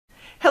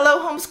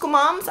homeschool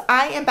moms,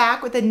 I am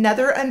back with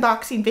another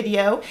unboxing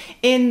video.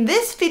 In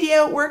this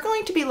video, we're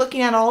going to be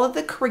looking at all of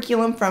the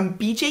curriculum from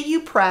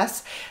BJU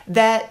Press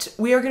that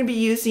we are going to be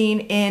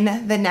using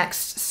in the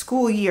next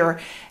school year.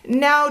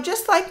 Now,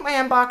 just like my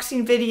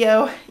unboxing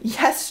video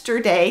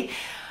yesterday,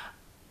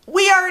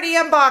 we already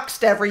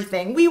unboxed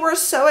everything. We were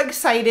so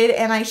excited,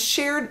 and I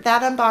shared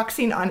that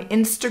unboxing on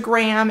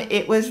Instagram.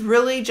 It was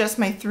really just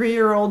my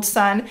 3-year-old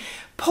son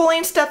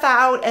pulling stuff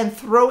out and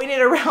throwing it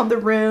around the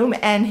room,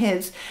 and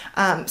his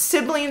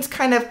siblings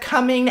kind of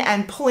coming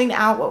and pulling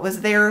out what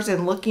was theirs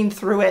and looking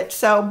through it.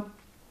 So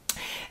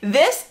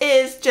this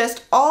is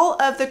just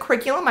all of the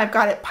curriculum. I've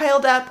got it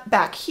piled up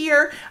back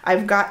here.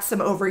 I've got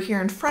some over here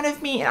in front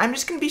of me, and I'm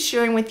just going to be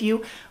sharing with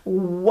you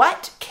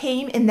what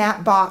came in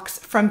that box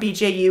from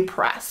BJU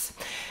Press.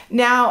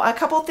 Now, a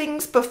couple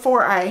things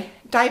before I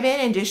dive in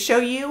and just show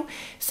you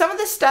some of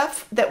the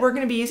stuff that we're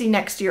going to be using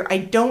next year. I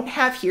don't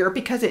have here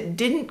because it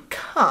didn't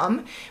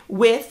come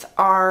with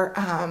our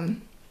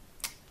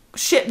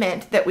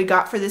shipment that we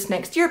got for this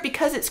next year,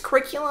 because it's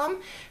curriculum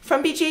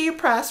from BJU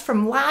Press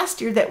from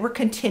last year that we're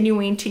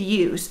continuing to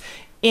use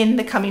in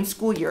the coming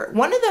school year.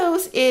 One of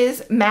those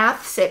is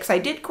Math 6. I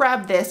did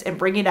grab this and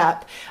bring it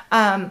up.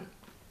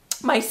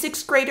 My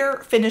 6th grader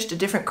finished a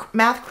different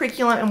math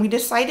curriculum, and we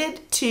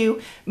decided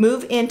to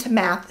move into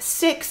Math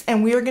 6,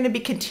 and we are going to be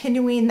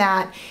continuing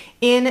that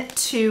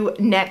into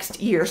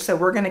next year. So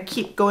we're going to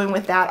keep going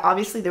with that.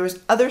 Obviously, there was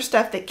other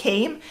stuff that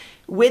came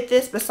with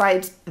this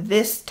besides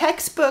this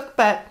textbook,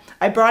 but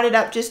I brought it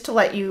up just to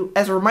let you,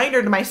 as a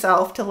reminder to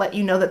myself, to let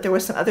you know that there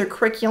was some other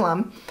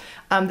curriculum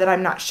that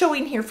I'm not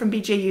showing here from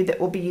BJU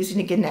that we'll be using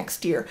again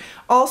next year.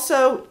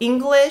 Also,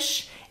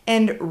 English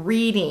and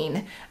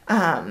reading.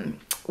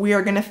 We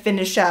are going to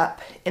finish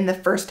up in the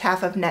first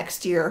half of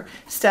next year,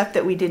 stuff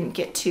that we didn't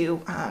get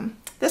to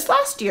this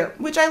last year,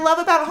 which I love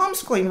about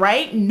homeschooling,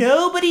 right?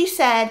 Nobody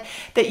said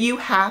that you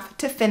have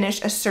to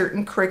finish a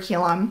certain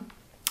curriculum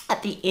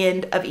at the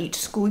end of each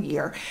school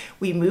year.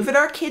 We move at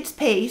our kids'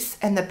 pace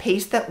and the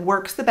pace that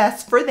works the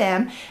best for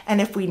them. And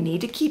if we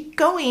need to keep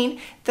going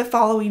the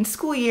following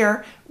school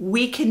year,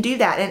 we can do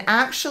that. And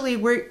actually,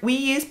 we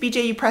use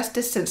BJU Press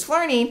Distance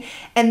Learning,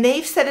 and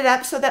they've set it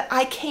up so that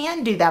I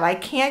can do that. I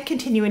can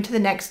continue into the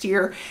next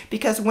year,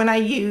 because when I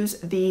use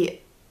the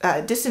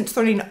distance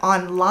learning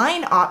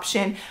online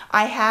option,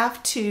 I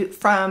have to,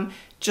 from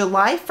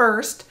July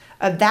 1st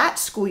of that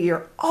school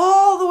year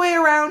all the way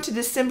around to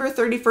December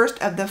 31st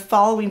of the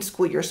following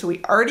school year. So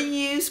we already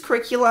use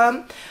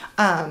curriculum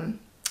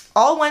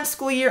all one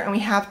school year, and we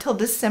have till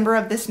December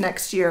of this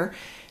next year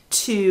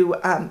to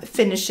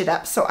finish it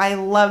up. So I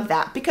love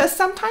that, because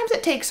sometimes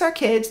it takes our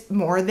kids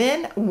more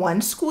than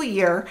one school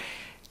year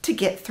to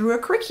get through a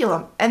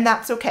curriculum, and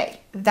that's okay.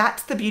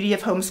 That's the beauty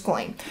of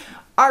homeschooling.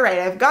 All right,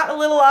 I've got a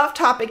little off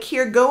topic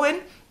here,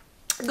 going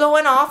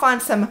off on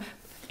some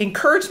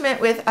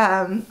encouragement with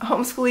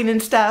homeschooling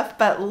and stuff,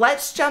 but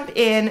let's jump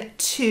in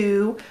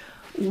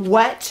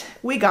what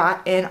we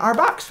got in our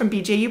box from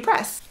BJU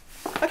Press.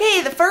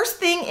 Okay, the first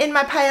thing in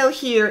my pile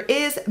here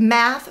is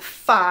Math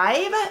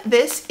 5.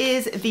 This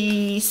is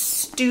the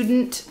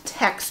student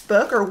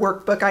textbook or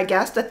workbook, I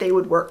guess, that they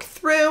would work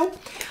through.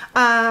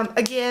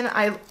 Again,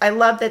 I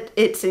love that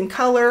it's in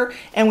color,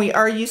 and we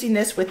are using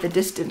this with the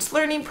distance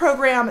learning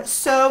program.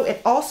 So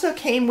it also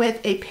came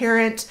with a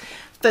parent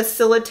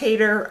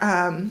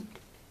facilitator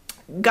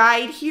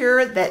guide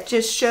here that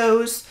just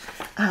shows,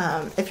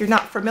 if you're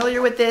not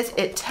familiar with this,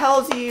 it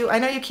tells you, I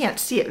know you can't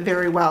see it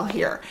very well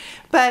here,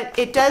 but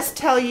it does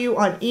tell you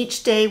on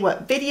each day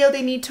what video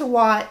they need to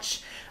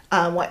watch,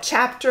 what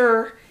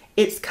chapter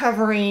it's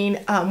covering,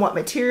 what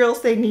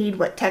materials they need,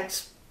 what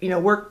text,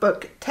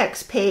 workbook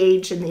text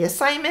page, and the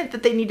assignment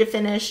that they need to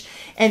finish,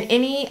 and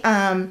any,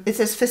 it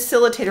says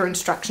facilitator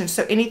instructions,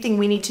 so anything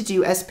we need to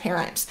do as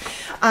parents.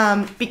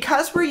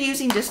 Because we're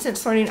using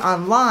distance learning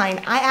online,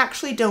 I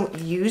actually don't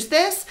use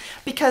this,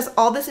 because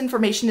all this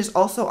information is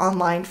also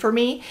online for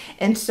me,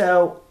 and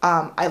so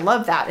I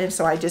love that, and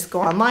so I just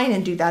go online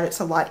and do that. It's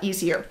a lot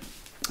easier.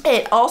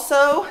 It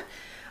also,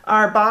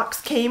 our box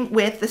came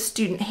with the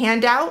student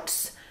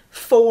handouts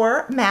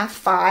for Math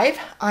 5.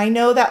 I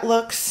know that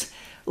looks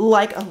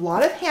like a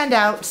lot of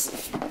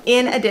handouts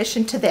in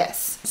addition to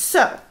this.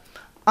 So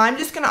I'm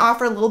just going to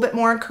offer a little bit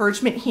more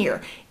encouragement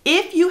here.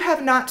 If you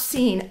have not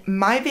seen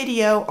my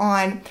video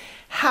on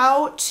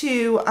how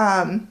to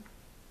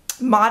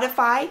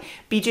modify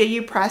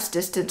BJU Press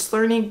Distance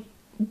Learning,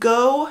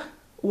 go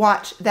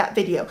watch that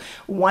video.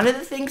 One of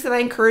the things that I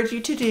encourage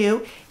you to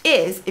do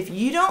is, if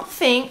you don't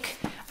think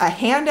a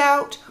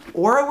handout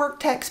or a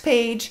work text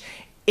page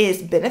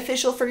is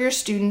beneficial for your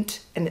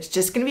student and it's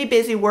just going to be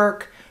busy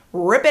work,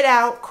 rip it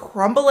out,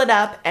 crumble it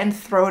up, and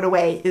throw it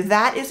away.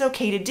 That is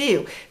okay to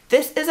do.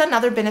 This is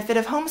another benefit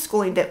of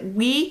homeschooling, that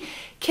we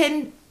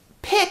can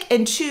pick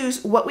and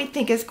choose what we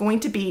think is going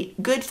to be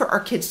good for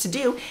our kids to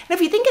do. And if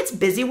we think it's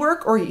busy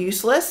work or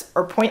useless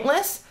or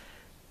pointless,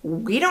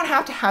 we don't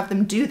have to have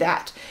them do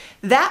that.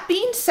 That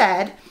being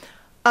said,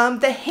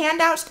 the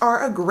handouts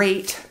are a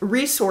great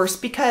resource,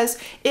 because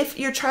if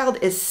your child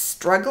is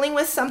struggling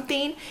with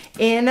something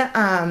in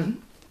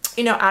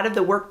you know, out of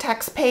the work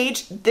text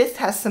page. This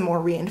has some more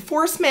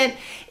reinforcement.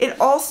 It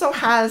also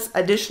has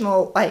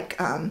additional, like,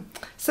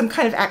 some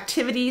kind of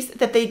activities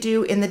that they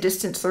do in the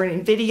distance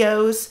learning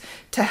videos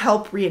to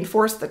help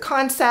reinforce the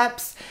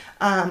concepts.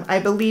 I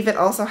believe it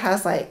also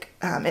has, like,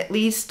 at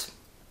least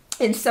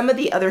in some of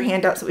the other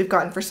handouts that we've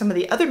gotten for some of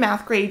the other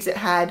math grades, it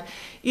had,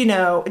 you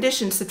know,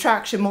 addition,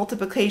 subtraction,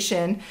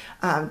 multiplication,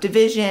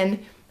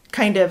 division,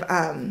 kind of,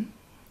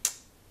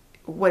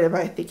 what am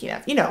I thinking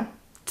of? You know,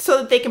 so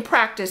that they can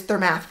practice their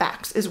math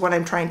facts is what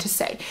I'm trying to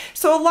say.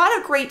 So a lot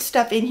of great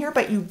stuff in here,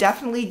 but you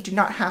definitely do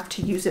not have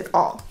to use it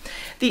all.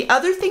 The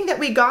other thing that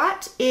we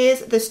got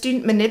is the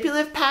student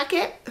manipulative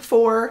packet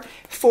for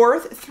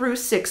 4th through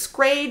 6th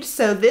grade.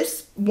 So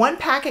this one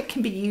packet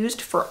can be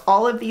used for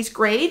all of these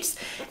grades.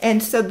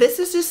 And so this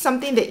is just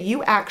something that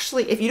you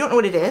actually, if you don't know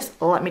what it is,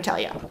 well, let me tell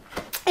you.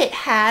 It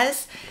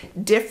has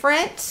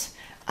different,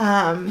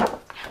 well,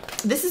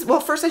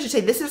 first I should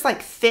say this is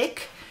like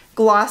thick,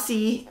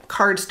 glossy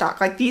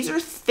cardstock. Like, these are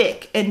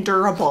thick and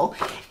durable,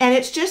 and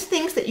it's just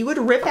things that you would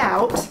rip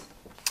out.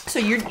 So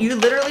you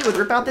literally would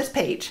rip out this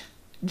page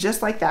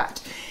just like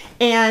that,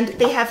 and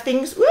they have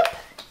things, whoop,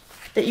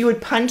 that you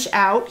would punch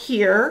out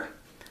here.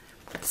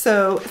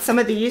 So some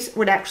of these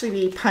would actually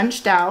be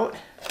punched out.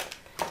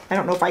 I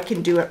don't know if I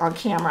can do it on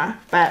camera,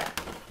 but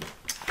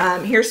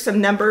here's some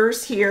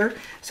numbers here.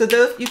 So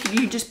those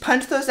you just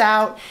punch those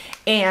out,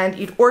 and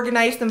you'd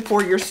organize them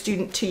for your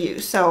student to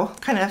use. So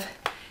kind of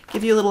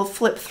give you a little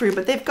flip through,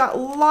 but they've got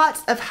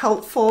lots of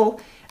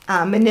helpful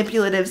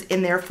manipulatives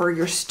in there for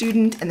your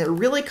student, and they're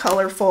really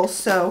colorful,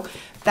 so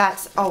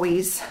that's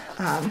always,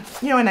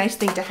 you know, a nice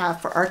thing to have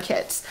for our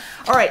kids.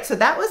 All right, so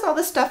that was all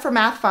the stuff for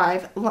Math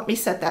 5. Let me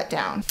set that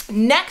down.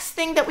 Next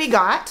thing that we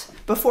got,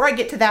 before I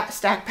get to that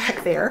stack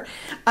back there,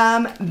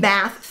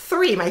 Math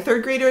 3. My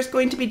 3rd grader is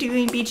going to be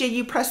doing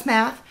BJU Press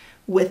Math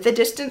with the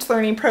distance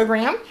learning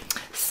program.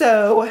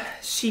 So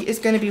she is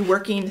going to be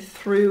working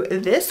through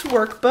this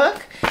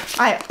workbook.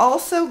 I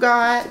also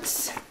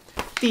got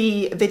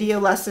the video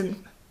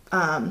lesson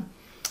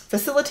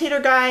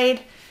facilitator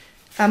guide.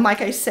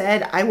 Like I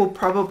said, I will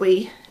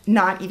probably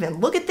not even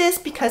look at this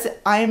because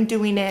I am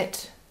doing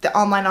it the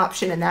online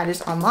option, and that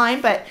is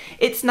online, but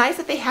it's nice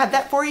that they have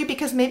that for you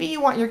because maybe you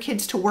want your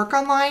kids to work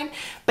online,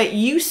 but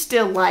you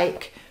still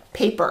like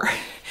paper.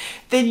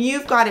 Then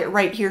you've got it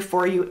right here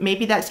for you.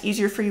 Maybe that's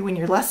easier for you when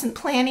you're lesson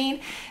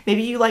planning.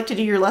 Maybe you like to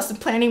do your lesson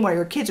planning while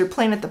your kids are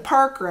playing at the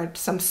park or at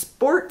some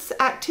sports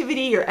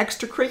activity or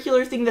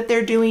extracurricular thing that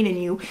they're doing,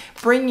 and you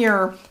bring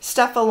your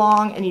stuff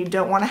along and you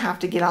don't want to have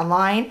to get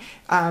online.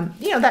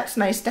 You know, that's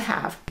nice to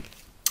have.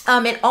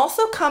 It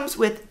also comes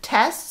with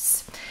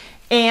tests,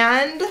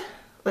 and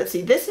let's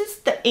see, this is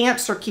the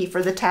answer key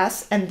for the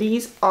tests, and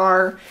these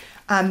are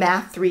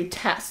Math 3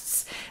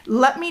 tests.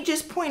 Let me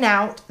just point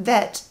out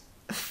that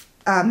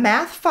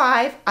Math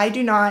 5, I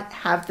do not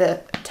have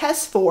the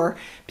tests for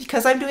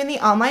because I'm doing the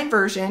online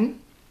version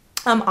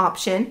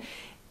option.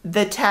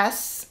 The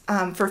tests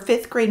for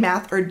 5th grade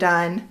math are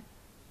done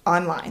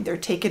online. They're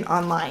taken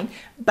online,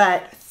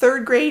 but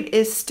 3rd grade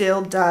is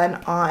still done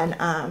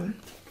on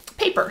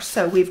paper.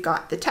 So we've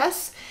got the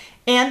tests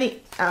and the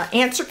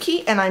answer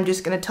key, and I'm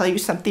just going to tell you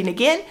something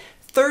again.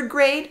 3rd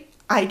grade,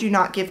 I do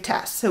not give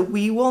tests, so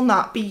we will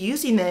not be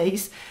using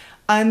these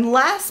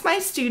unless my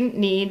student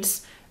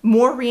needs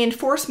more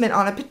reinforcement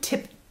on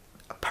a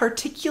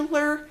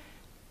particular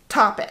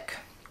topic.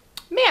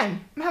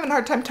 Man, I'm having a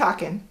hard time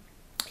talking.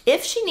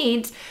 If she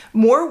needs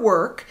more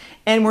work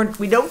and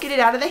we don't get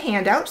it out of the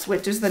handouts,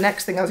 which is the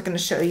next thing I was going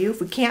to show you,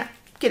 if we can't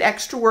get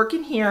extra work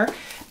in here,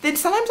 then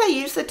sometimes I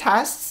use the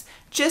tests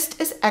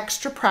just as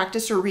extra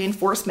practice or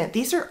reinforcement.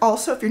 These are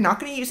also, if you're not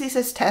going to use these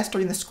as tests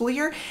during the school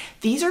year,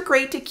 these are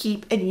great to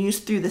keep and use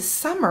through the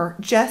summer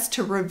just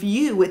to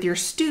review with your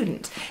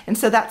student. And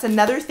so that's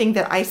another thing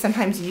that I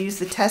sometimes use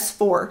the tests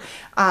for.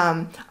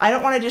 I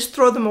don't want to just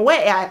throw them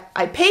away.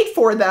 I paid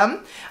for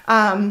them,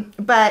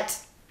 but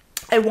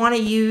I want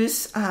to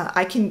use,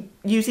 I can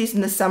use these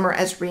in the summer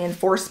as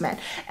reinforcement.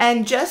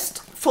 And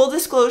just full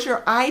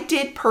disclosure, I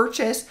did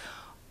purchase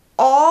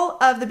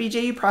all of the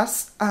BJU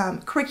Press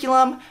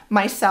curriculum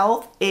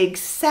myself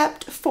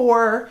except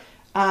for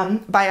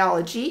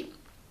biology,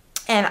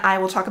 and I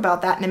will talk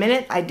about that in a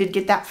minute. I did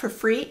get that for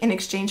free in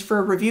exchange for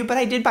a review, but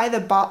I did buy the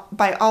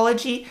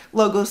biology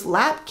logos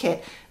lab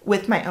kit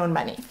with my own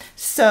money.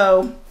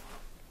 So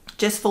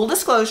just full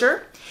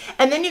disclosure.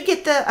 And then you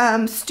get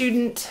the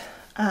student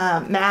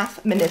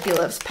math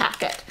manipulatives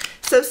packet.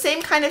 So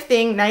same kind of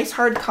thing, nice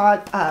hard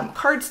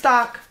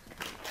cardstock,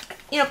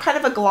 you know, kind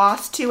of a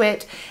gloss to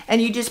it,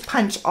 and you just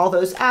punch all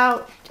those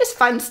out. Just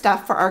fun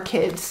stuff for our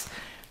kids,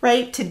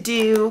 right, to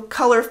do.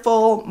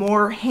 Colorful,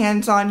 more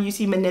hands-on,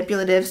 using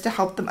manipulatives to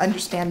help them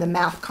understand the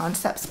math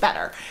concepts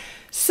better.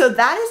 So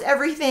that is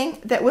everything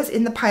that was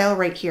in the pile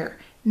right here.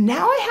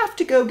 Now I have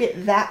to go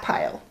get that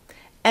pile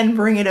and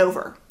bring it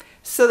over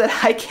so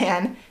that I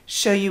can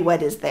show you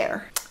what is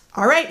there.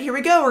 All right, here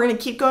we go. We're gonna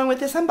keep going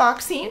with this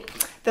unboxing.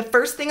 The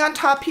first thing on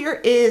top here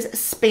is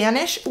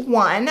Spanish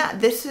 1.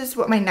 This is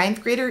what my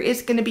 9th grader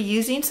is gonna be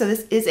using. So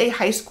this is a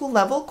high school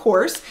level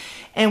course.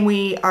 and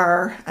we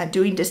are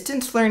doing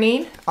distance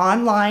learning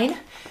online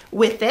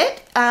with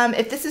it.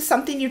 If this is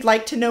something you'd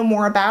like to know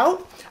more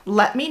about,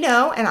 let me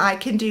know and I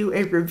can do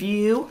a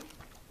review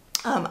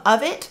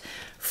of it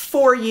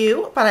for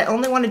you, but I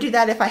only want to do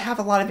that if I have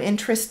a lot of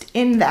interest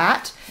in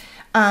that.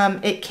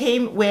 It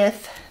came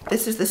with,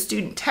 this is the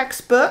student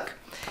textbook.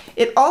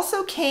 It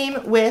also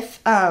came with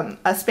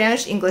a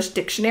Spanish-English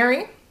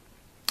dictionary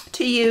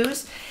to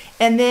use,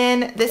 and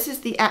then this is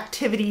the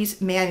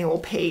activities manual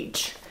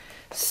page.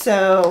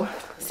 So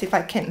let's see if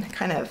I can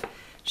kind of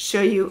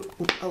show you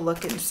a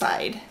look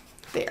inside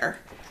there.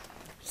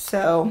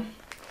 So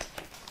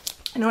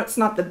I know it's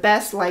not the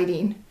best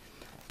lighting,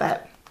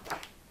 but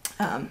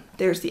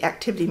there's the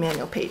activity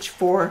manual page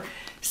for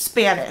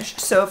Spanish.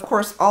 So of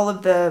course all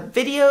of the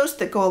videos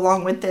that go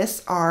along with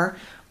this are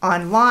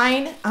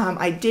online.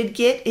 I did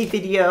get a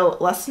video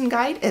lesson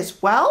guide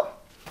as well,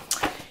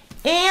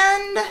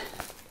 and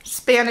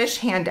Spanish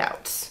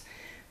handouts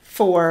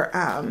for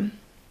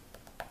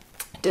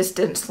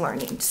distance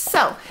learning.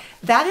 So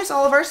that is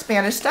all of our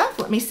Spanish stuff.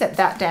 Let me set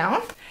that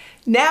down.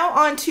 Now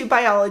on to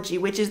biology,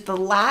 which is the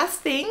last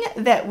thing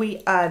that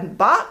we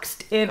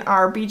unboxed in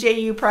our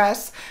BJU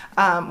Press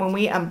when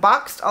we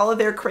unboxed all of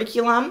their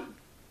curriculum.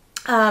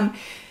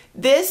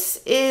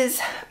 This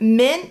is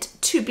meant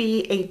to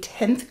be a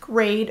 10th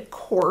grade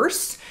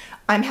course.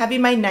 I'm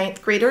having my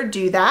 9th grader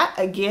do that.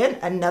 Again,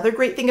 another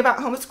great thing about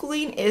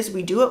homeschooling is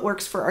we do what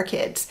works for our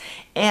kids.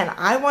 And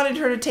I wanted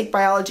her to take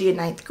biology in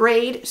 9th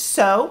grade,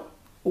 so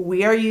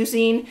we are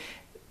using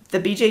the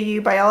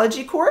BJU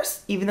biology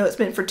course, even though it's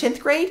meant for 10th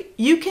grade.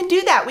 You can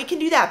do that. We can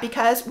do that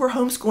because we're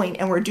homeschooling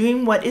and we're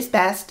doing what is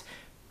best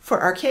for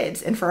our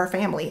kids and for our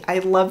family. I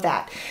love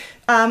that.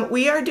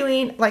 We are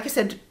doing, like I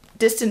said,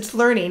 distance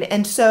learning,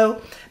 and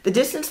so the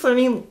distance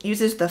learning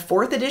uses the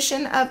 4th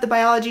edition of the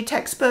biology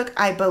textbook.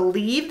 I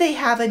believe they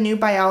have a new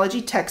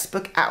biology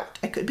textbook out.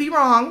 I could be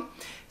wrong,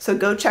 so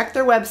go check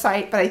their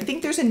website, but I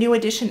think there's a new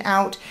edition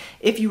out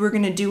if you were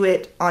going to do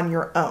it on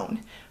your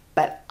own.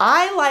 But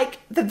I like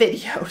the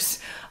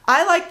videos.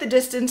 I like the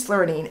distance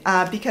learning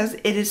because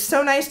it is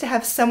so nice to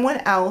have someone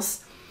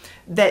else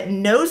that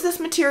knows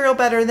this material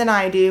better than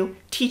I do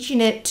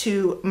teaching it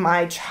to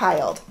my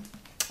child.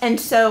 And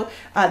so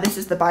this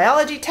is the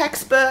biology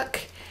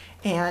textbook,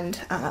 and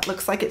it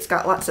looks like it's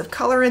got lots of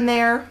color in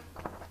there.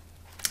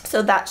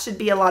 So that should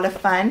be a lot of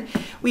fun.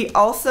 We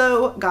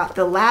also got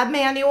the lab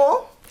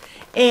manual,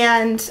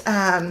 and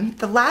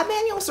the lab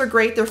manuals are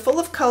great. They're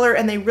full of color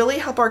and they really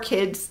help our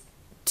kids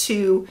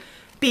to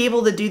be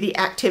able to do the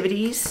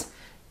activities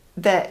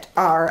that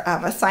are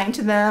assigned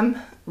to them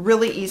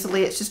really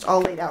easily. It's just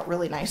all laid out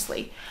really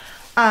nicely.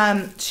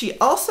 She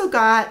also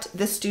got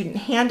the student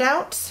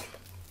handouts.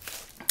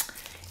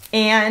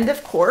 And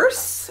of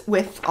course,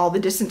 with all the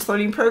distance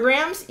learning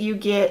programs, you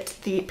get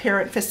the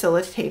parent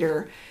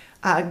facilitator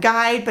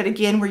guide. But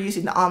again, we're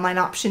using the online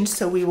option,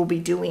 so we will be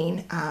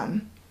doing,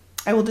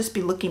 I will just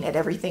be looking at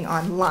everything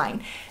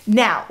online.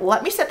 Now,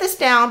 let me set this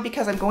down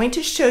because I'm going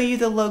to show you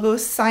the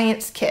Logos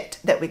Science Kit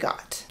that we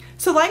got.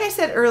 So like I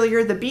said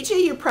earlier, the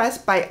BJU Press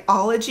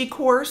biology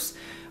course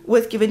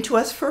was given to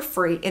us for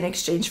free in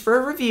exchange for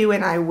a review,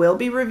 and I will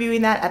be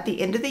reviewing that at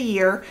the end of the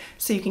year,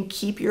 so you can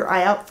keep your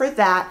eye out for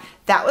that.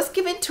 That was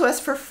given to us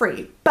for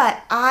free,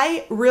 but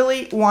I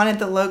really wanted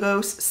the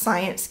Logos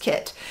Science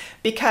Kit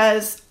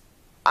because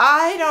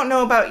I don't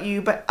know about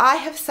you, but I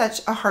have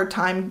such a hard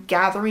time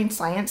gathering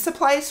science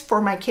supplies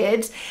for my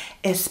kids,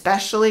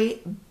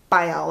 especially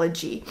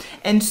biology.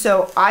 And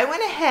so I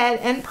went ahead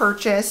and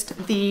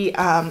purchased the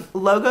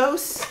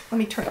Logos, let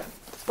me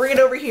bring it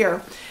over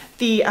here.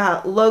 The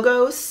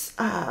Logos,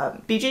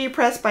 BJU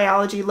Press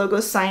Biology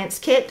Logos Science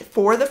Kit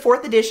for the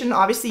 4th edition.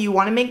 Obviously, you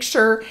want to make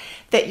sure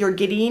that you're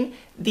getting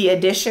the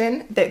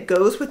edition that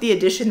goes with the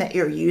edition that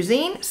you're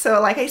using.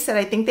 So like I said,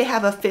 I think they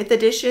have a 5th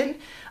edition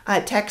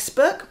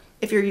textbook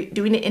if you're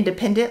doing it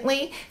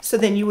independently. So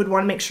then you would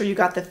want to make sure you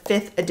got the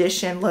 5th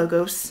edition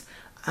Logos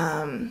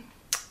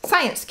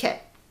Science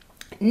Kit.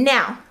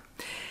 Now,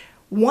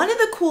 one of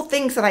the cool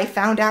things that I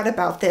found out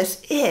about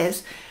this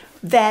is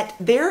that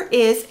there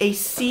is a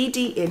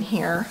CD in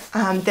here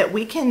that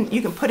you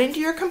can put into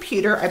your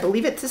computer. I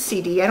believe it's a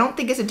CD. I don't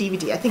think it's a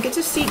DVD. I think it's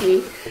a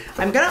CD.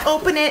 I'm gonna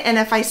open it, and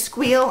if I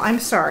squeal, I'm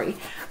sorry,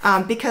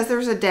 because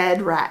there's a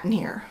dead rat in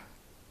here.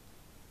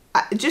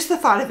 Just the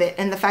thought of it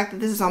and the fact that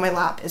this is on my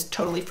lap is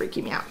totally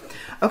freaking me out.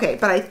 Okay,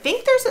 but I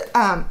think there's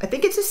I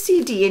think it's a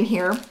CD in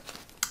here,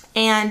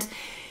 and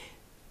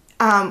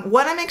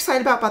what I'm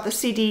excited about the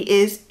CD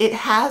is it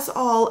has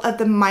all of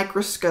the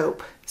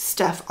microscope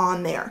stuff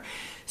on there.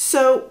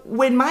 So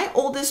when my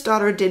oldest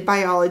daughter did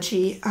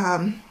biology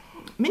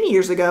many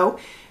years ago,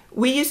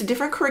 we used a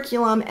different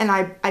curriculum, and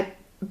I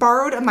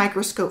borrowed a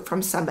microscope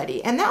from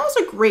somebody. And that was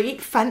a great,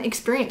 fun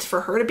experience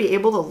for her to be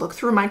able to look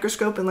through a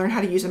microscope and learn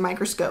how to use a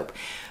microscope.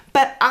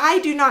 But I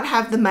do not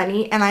have the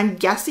money, and I'm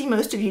guessing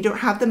most of you don't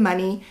have the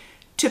money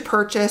to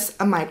purchase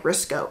a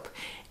microscope.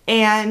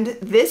 And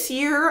this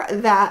year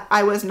that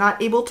I was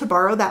not able to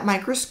borrow that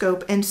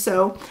microscope, and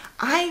so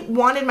I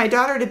wanted my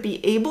daughter to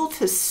be able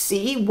to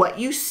see what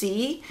you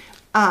see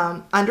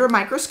under a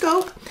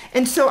microscope.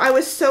 And so I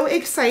was so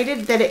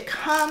excited that it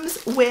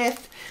comes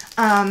with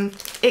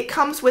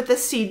a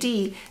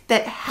CD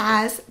that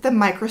has the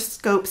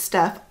microscope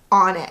stuff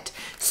on it.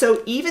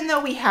 So even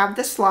though we have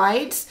the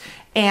slides,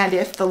 and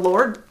if the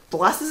Lord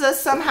blesses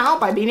us somehow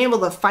by being able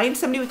to find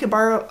somebody we can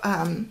borrow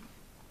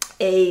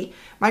a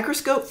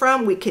microscope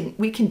from, we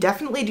can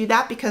definitely do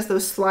that because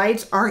those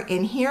slides are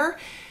in here.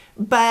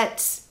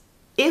 But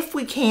if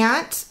we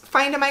can't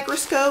find a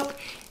microscope,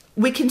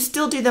 we can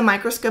still do the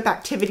microscope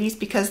activities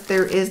because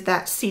there is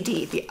that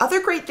CD. The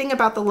other great thing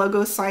about the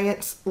Logo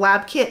Science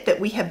Lab Kit that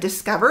we have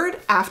discovered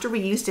after we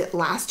used it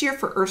last year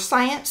for Earth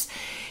Science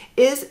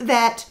is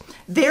that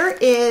there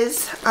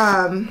is,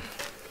 and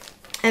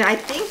I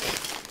think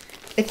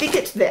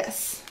it's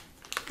this.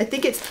 I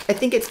think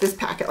it's this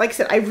packet. Like I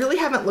said, I really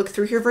haven't looked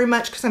through here very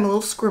much because I'm a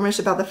little squirmish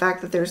about the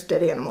fact that there's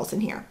dead animals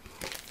in here.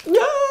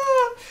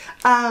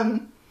 Yeah.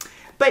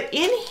 But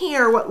in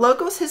here, what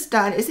Logos has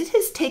done is it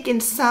has taken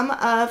some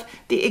of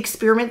the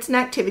experiments and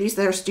activities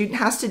that our student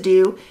has to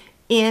do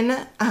in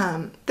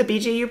the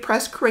BJU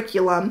Press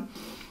curriculum,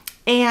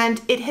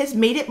 and it has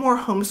made it more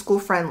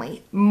homeschool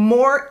friendly,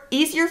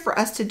 easier for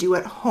us to do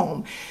at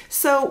home.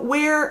 So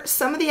where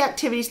some of the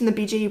activities in the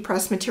BJU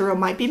Press material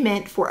might be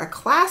meant for a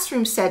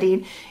classroom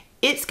setting,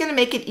 it's going to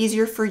make it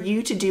easier for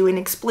you to do and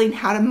explain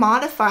how to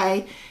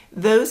modify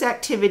those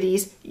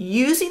activities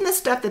using the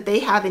stuff that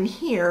they have in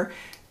here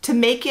to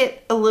make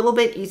it a little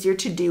bit easier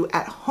to do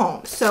at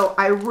home. So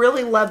I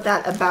really love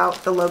that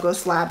about the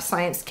Logos Lab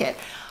Science Kit.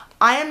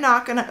 I am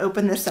not gonna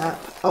open this up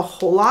a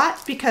whole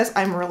lot because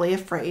I'm really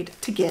afraid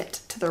to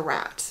get to the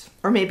rats.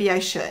 Or maybe I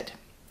should.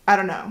 I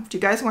don't know. Do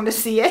you guys want to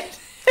see it?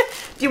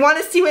 Do you want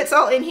to see what's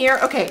all in here?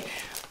 Okay,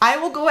 I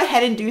will go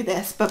ahead and do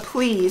this, but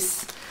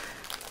please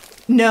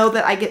know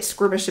that I get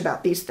squirmish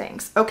about these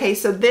things. Okay,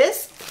 so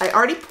this, I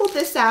already pulled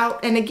this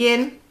out, and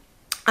again,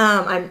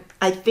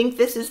 I think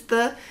this is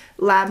the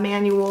lab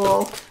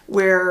manual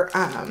where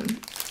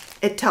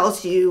it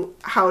tells you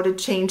how to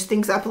change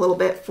things up a little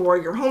bit for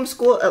your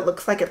homeschool. It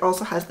looks like it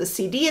also has the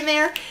CD in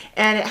there,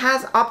 and it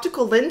has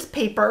optical lens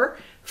paper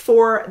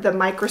for the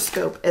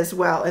microscope as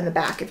well in the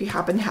back if you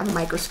happen to have a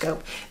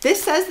microscope.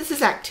 This says this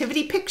is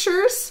activity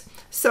pictures,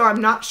 so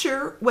I'm not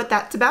sure what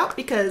that's about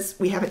because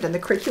we haven't done the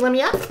curriculum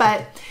yet,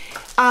 but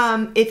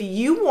if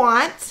you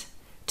want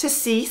to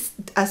see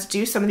us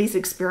do some of these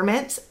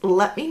experiments,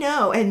 let me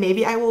know, and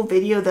maybe I will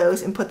video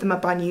those and put them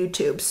up on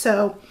YouTube.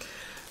 So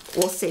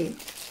we'll see.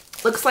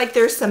 Looks like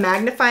there's some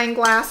magnifying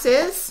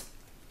glasses.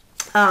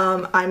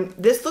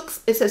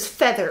 It says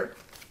feather,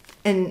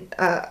 and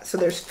so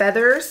there's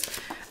feathers,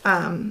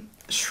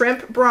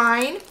 shrimp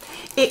brine.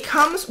 It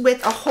comes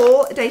with a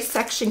whole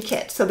dissection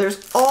kit, so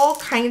there's all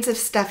kinds of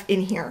stuff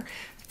in here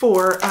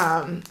for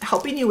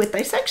helping you with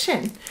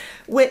dissection,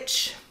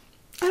 which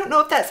I don't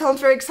know if that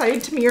sounds very exciting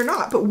to me or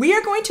not, but we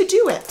are going to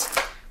do it.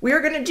 We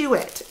are going to do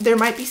it. There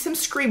might be some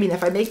screaming.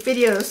 If I make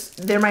videos,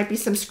 there might be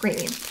some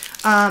screaming.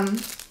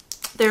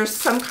 There's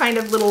some kind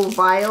of little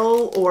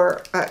vial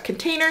or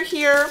container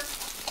here.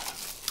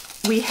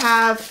 We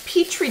have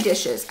Petri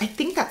dishes. I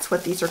think that's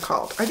what these are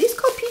called. Are these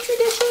called Petri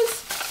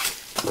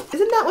dishes?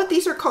 Isn't that what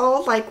these are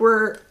called? Like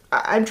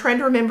I'm trying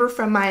to remember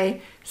from my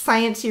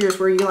science years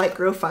where you like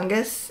grow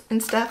fungus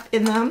and stuff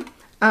in them.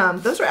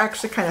 Those are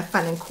actually kind of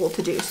fun and cool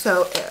to do.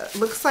 So it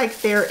looks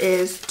like there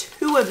is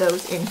 2 of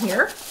those in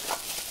here.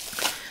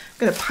 I'm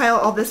gonna pile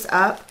all this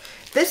up.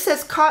 This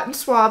says cotton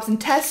swabs and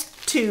test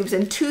tubes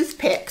and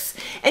toothpicks.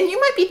 And you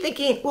might be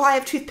thinking, well, I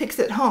have toothpicks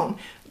at home.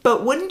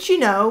 But wouldn't you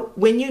know,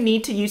 when you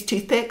need to use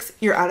toothpicks,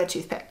 you're out of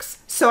toothpicks.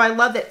 So I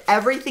love that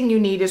everything you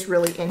need is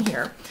really in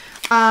here.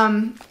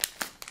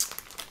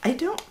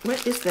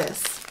 What is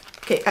this?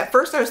 Okay, at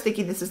first I was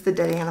thinking this is the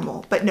dead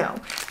animal, but no,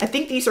 I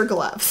think these are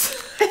gloves.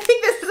 I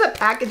think this is a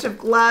package of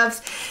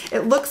gloves.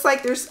 It looks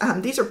like there's,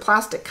 these are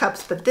plastic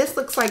cups, but this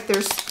looks like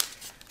there's,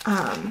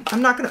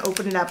 I'm not gonna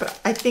open it up, but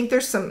I think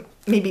there's some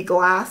maybe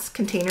glass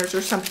containers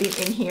or something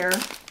in here.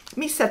 Let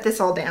me set this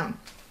all down.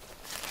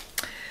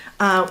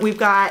 We've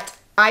got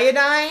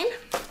iodine.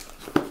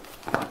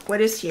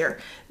 What is here?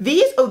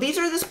 These are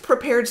this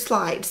prepared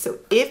slides. So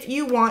if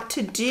you want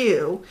to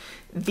do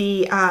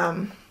the,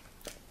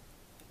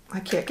 I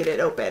can't get it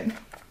open.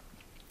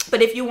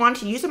 But if you want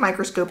to use a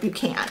microscope, you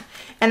can.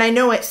 And I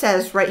know it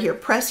says right here,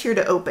 press here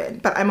to open,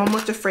 but I'm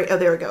almost afraid, oh,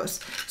 there it goes.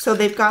 So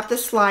they've got the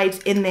slides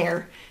in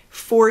there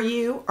for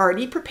you,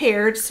 already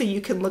prepared, so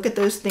you can look at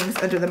those things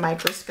under the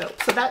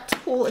microscope. So that's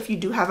cool if you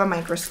do have a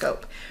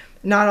microscope.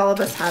 Not all of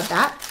us have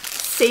that.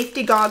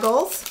 Safety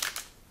goggles,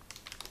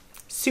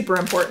 super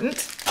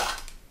important.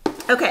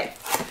 Okay,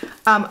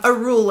 a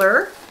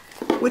ruler,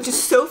 which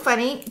is so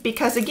funny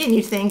because again,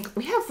 you think,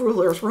 we have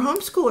rulers, we're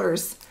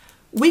homeschoolers.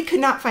 We could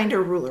not find a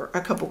ruler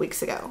a couple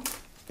weeks ago.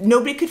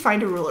 Nobody could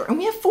find a ruler, and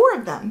we have 4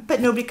 of them, but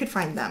nobody could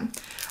find them.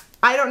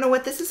 I don't know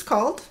what this is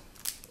called,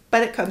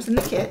 but it comes in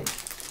the kit.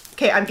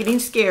 Okay, I'm getting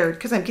scared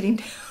because I'm getting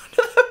down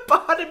to the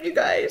bottom, you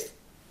guys.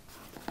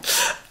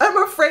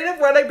 I'm afraid of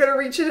what I'm gonna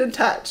reach in and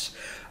touch.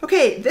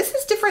 Okay, this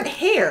is different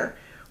hair.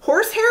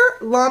 Horse hair,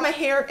 llama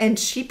hair, and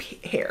sheep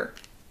hair.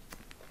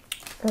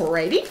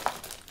 Alrighty.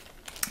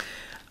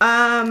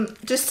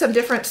 Just some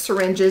different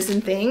syringes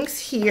and things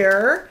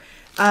here.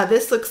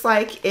 This looks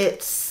like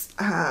it's,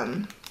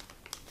 I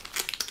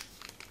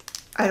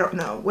don't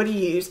know, what do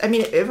you use? I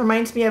mean, it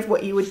reminds me of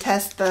what you would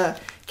test the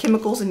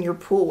chemicals in your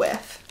pool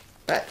with,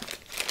 but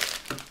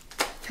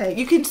okay,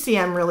 you can see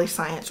I'm really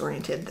science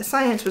oriented. The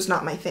science was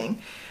not my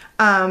thing.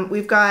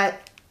 We've got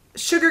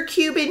sugar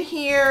cube in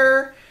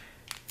here,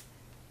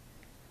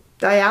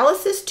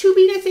 dialysis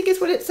tubing, I think is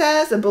what it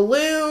says, a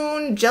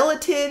balloon,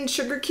 gelatin,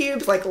 sugar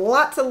cubes, like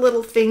lots of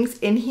little things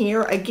in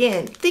here.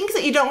 Again, things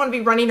that you don't want to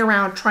be running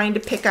around trying to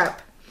pick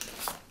up.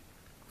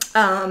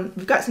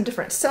 We've got some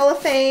different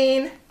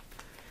cellophane,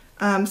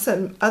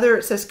 some other,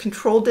 it says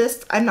control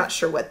discs. I'm not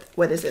sure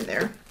what is in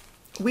there.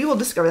 We will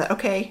discover that,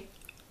 okay.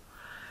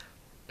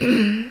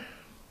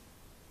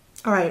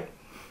 All right,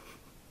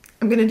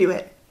 I'm gonna do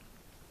it.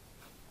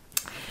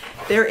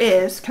 There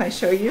is, can I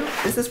show you?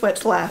 This is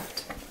what's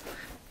left.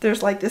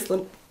 There's like this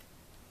little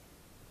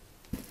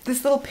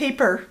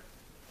paper.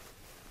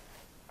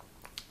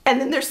 And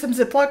then there's some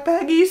Ziploc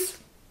baggies.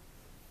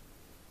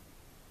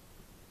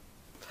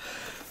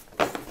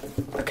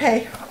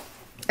 Okay,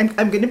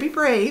 I'm gonna be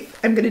brave.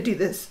 I'm gonna do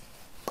this.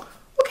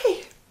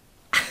 Okay.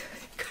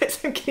 Guys,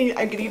 I'm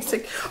getting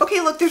sick.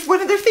 Okay, look, there's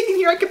one other thing in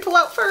here I can pull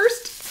out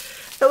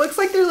first. It looks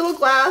like they're little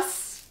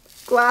glass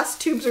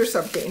tubes or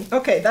something.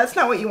 Okay, that's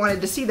not what you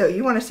wanted to see though.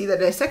 You want to see the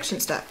dissection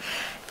stuff.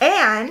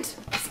 And,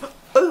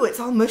 oh, it's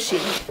all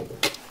mushy.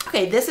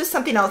 Okay, this is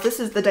something else. This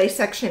is the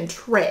dissection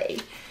tray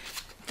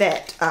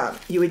that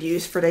you would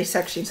use for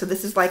dissection. So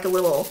this is like a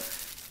little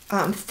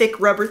thick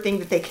rubber thing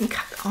that they can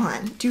cut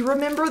on. Do you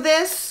remember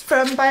this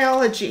from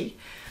biology?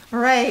 All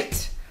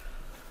right.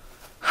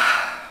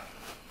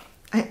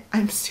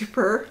 I'm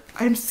super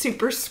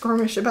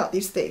squirmish about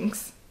these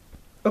things.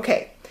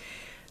 Okay.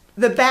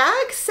 The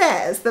bag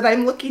says, that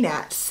I'm looking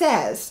at,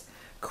 says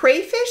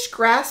crayfish,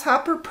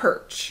 grasshopper,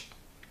 perch,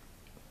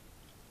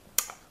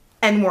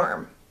 and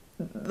worm.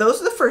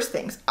 Those are the first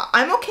things.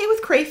 I'm okay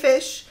with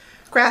crayfish,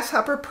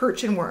 grasshopper,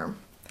 perch, and worm.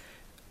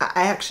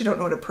 I actually don't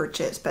know what a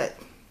perch is, but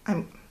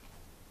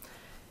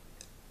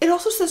it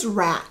also says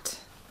rat.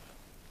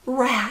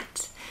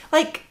 Rat.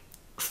 Like,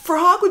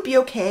 frog would be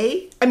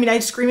okay. I mean,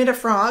 I'd scream at a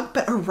frog,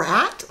 but a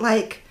rat?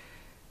 Like,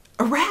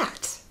 a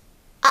rat.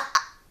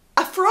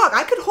 A frog.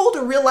 I could hold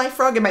a real life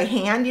frog in my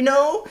hand, you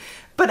know,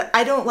 but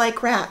I don't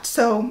like rats.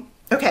 So,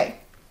 okay.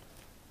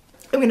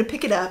 I'm going to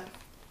pick it up.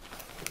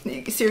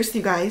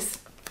 Seriously, you guys,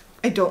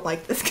 I don't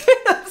like this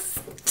kind of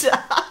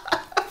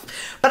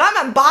stuff. But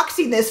I'm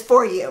unboxing this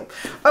for you.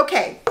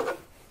 Okay.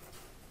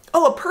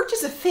 Oh, a perch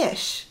is a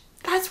fish.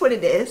 That's what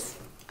it is.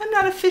 I'm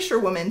not a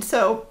fisherwoman,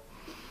 so.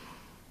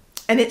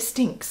 And it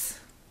stinks.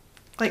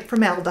 Like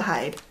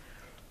formaldehyde.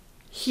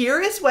 Here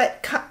is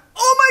what.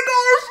 Oh my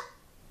gosh!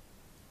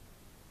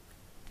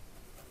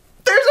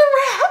 There's a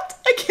rat!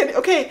 I can't.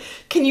 Okay,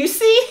 can you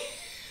see?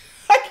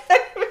 I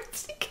can't even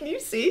see. Can you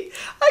see?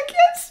 I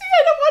can't see.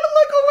 I don't want to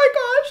look. Oh my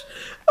gosh.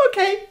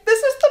 Okay,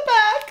 this is the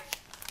back.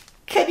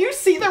 Can you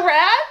see the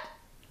rat?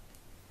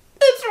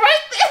 It's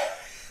right there.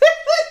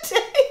 The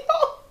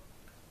tail.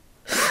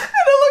 And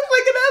it looks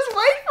like it has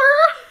white fur.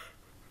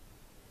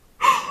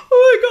 Oh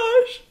my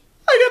gosh.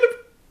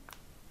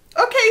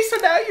 Okay, so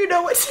now you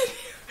know what's in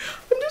here.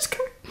 I'm just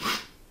coming.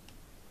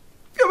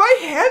 My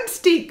hands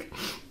stink.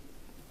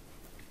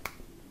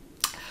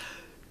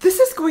 This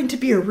is going to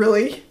be a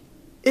really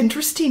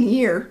interesting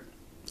year.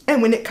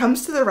 And when it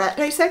comes to the rat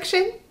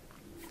dissection,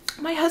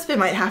 my husband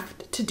might have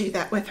to do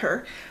that with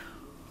her.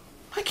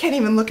 I can't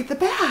even look at the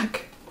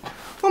bag.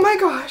 Oh my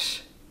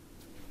gosh.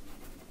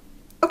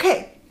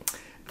 Okay.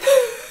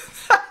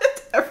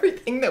 That's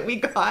everything that we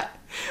got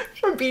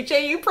from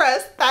BJU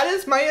Press. That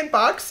is my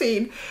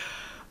unboxing.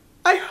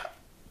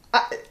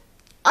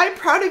 I'm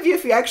proud of you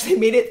if you actually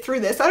made it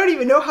through this. I don't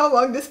even know how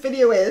long this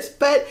video is,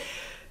 but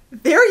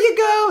there you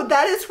go.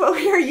 That is what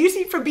we are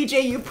using from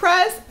BJU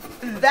Press.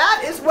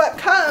 That is what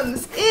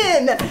comes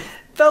in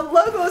the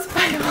Logos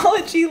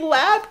Biology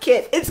Lab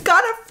Kit. It's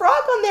got a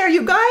frog on there,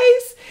 you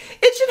guys.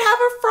 It should have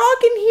a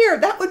frog in here.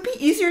 That would be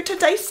easier to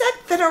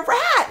dissect than a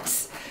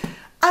rat.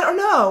 I don't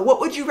know. What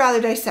would you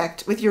rather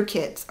dissect with your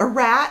kids? A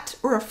rat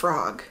or a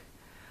frog?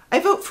 I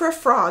vote for a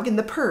frog and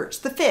the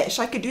perch, the fish.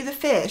 I could do the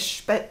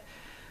fish, but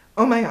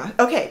oh my God.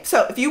 Okay,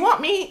 so if you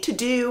want me to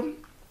do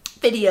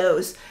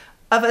videos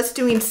of us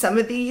doing some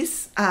of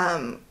these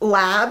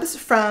labs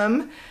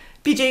from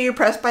BJU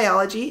Press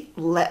Biology,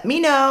 let me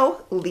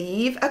know.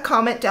 Leave a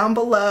comment down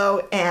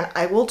below and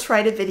I will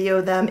try to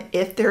video them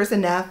if there's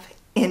enough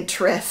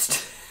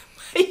interest.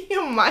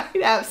 You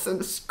might have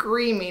some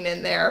screaming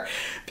in there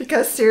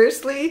because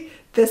seriously,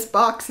 this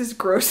box is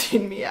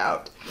grossing me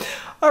out.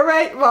 All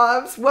right,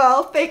 moms.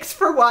 Well, thanks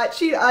for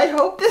watching. I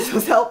hope this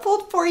was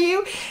helpful for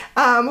you.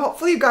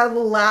 Hopefully you got a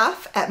little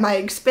laugh at my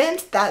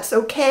expense. That's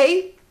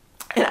okay.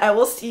 And I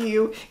will see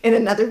you in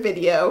another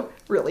video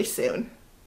really soon.